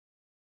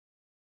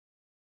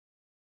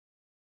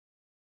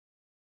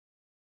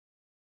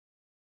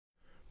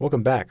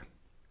Welcome back.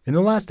 In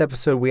the last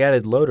episode, we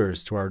added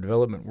loaders to our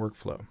development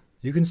workflow.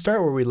 You can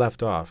start where we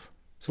left off.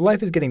 So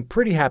life is getting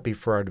pretty happy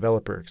for our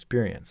developer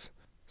experience.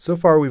 So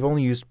far, we've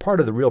only used part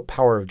of the real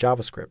power of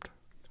JavaScript.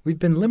 We've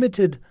been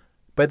limited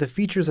by the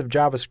features of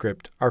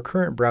JavaScript our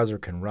current browser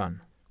can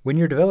run. When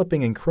you're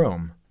developing in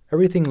Chrome,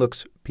 everything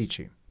looks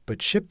peachy.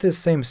 But ship this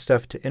same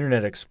stuff to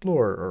Internet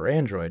Explorer or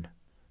Android,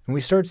 and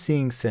we start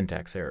seeing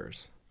syntax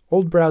errors.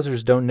 Old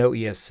browsers don't know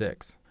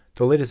ES6,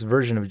 the latest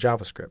version of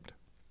JavaScript.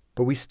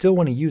 But we still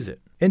want to use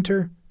it.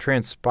 Enter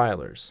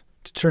transpilers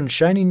to turn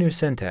shiny new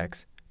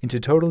syntax into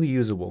totally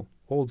usable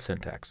old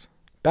syntax.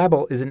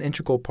 Babel is an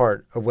integral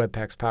part of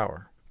Webpack's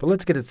power, but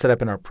let's get it set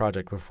up in our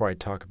project before I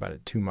talk about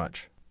it too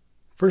much.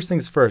 First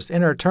things first,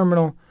 in our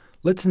terminal,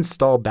 let's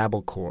install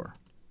Babel core.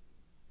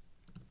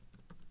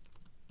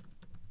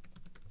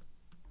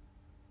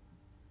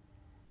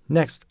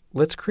 Next,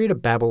 let's create a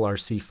Babel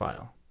RC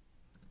file.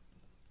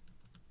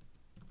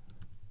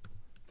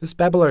 This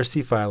Babel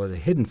RC file is a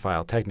hidden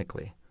file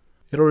technically.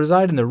 It'll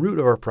reside in the root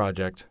of our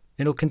project,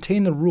 and it'll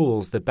contain the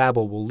rules that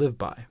Babel will live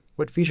by.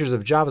 What features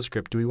of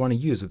JavaScript do we want to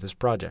use with this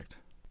project?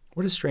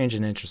 What a strange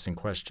and interesting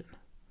question.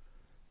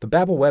 The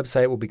Babel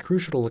website will be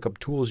crucial to look up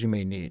tools you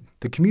may need.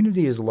 The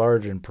community is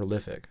large and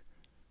prolific.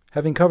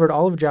 Having covered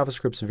all of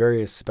JavaScript's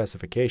various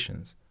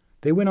specifications,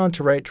 they went on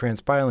to write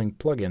transpiling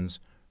plugins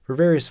for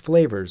various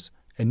flavors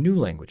and new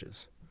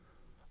languages,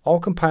 all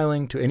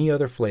compiling to any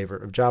other flavor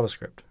of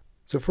JavaScript.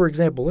 So for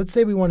example, let's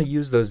say we want to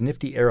use those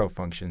nifty arrow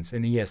functions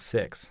in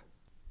ES6.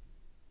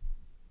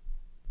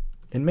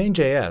 In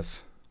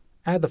main.js,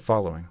 add the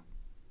following.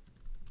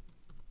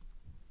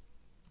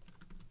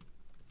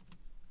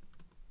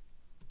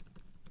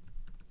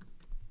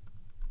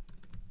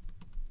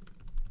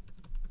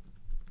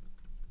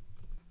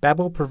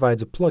 Babel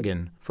provides a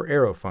plugin for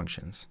arrow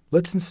functions.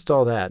 Let's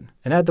install that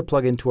and add the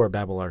plugin to our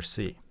Babel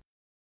RC.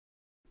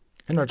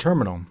 In our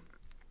terminal,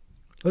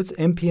 let's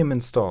npm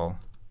install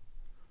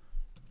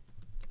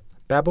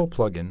Babel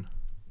plugin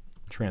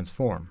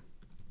transform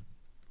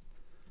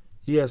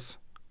ES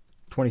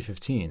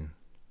 2015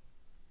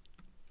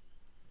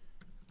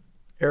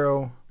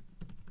 arrow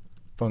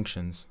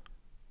functions,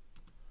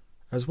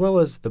 as well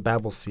as the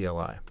Babel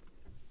CLI.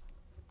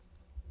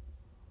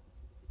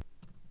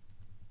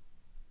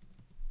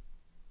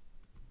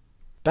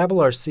 Babel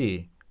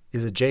RC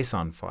is a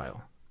JSON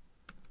file.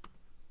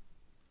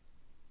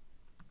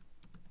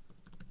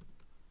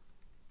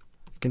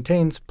 It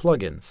contains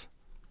plugins,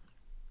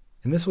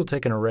 and this will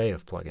take an array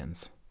of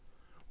plugins.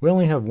 We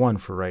only have one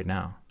for right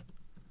now.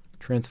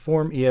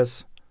 Transform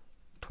ES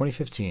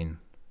 2015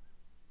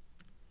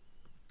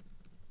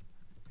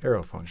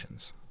 arrow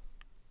functions.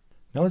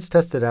 Now let's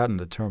test it out in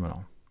the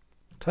terminal.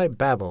 Type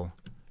Babel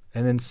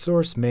and then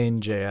source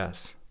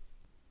main.js.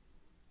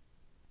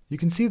 You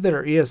can see that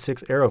our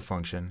ES6 arrow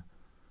function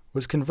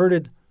was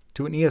converted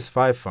to an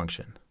ES5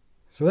 function.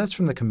 So that's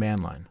from the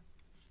command line.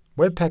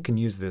 Webpack can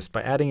use this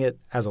by adding it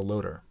as a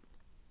loader.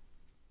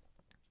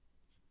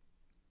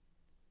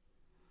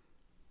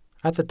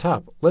 At the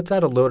top, let's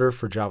add a loader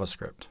for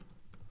JavaScript.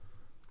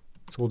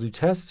 So we'll do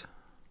test.js,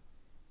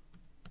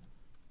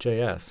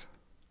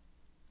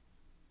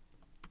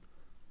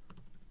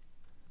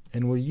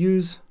 and we'll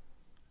use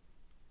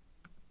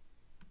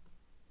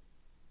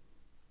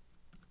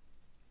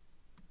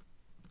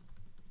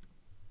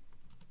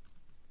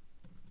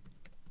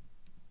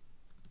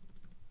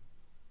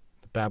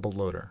the Babel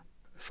Loader.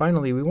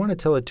 Finally, we want to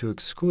tell it to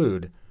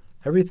exclude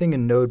everything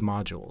in node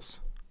modules.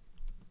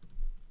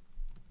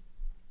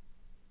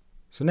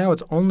 So now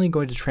it's only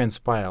going to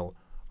transpile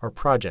our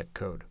project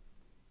code.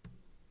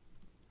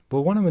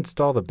 We'll want to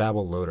install the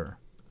Babel Loader.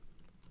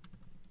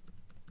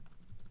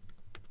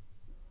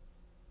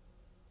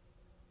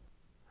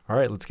 All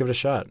right, let's give it a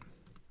shot.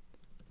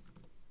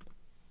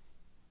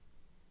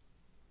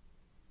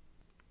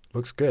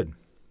 Looks good.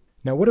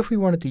 Now what if we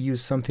wanted to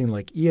use something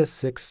like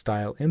ES6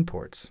 style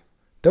imports?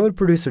 That would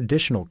produce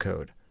additional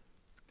code,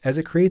 as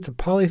it creates a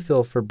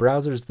polyfill for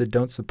browsers that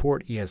don't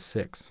support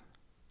ES6.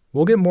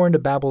 We'll get more into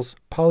Babel's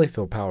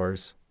polyfill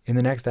powers in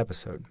the next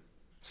episode.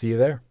 See you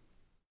there.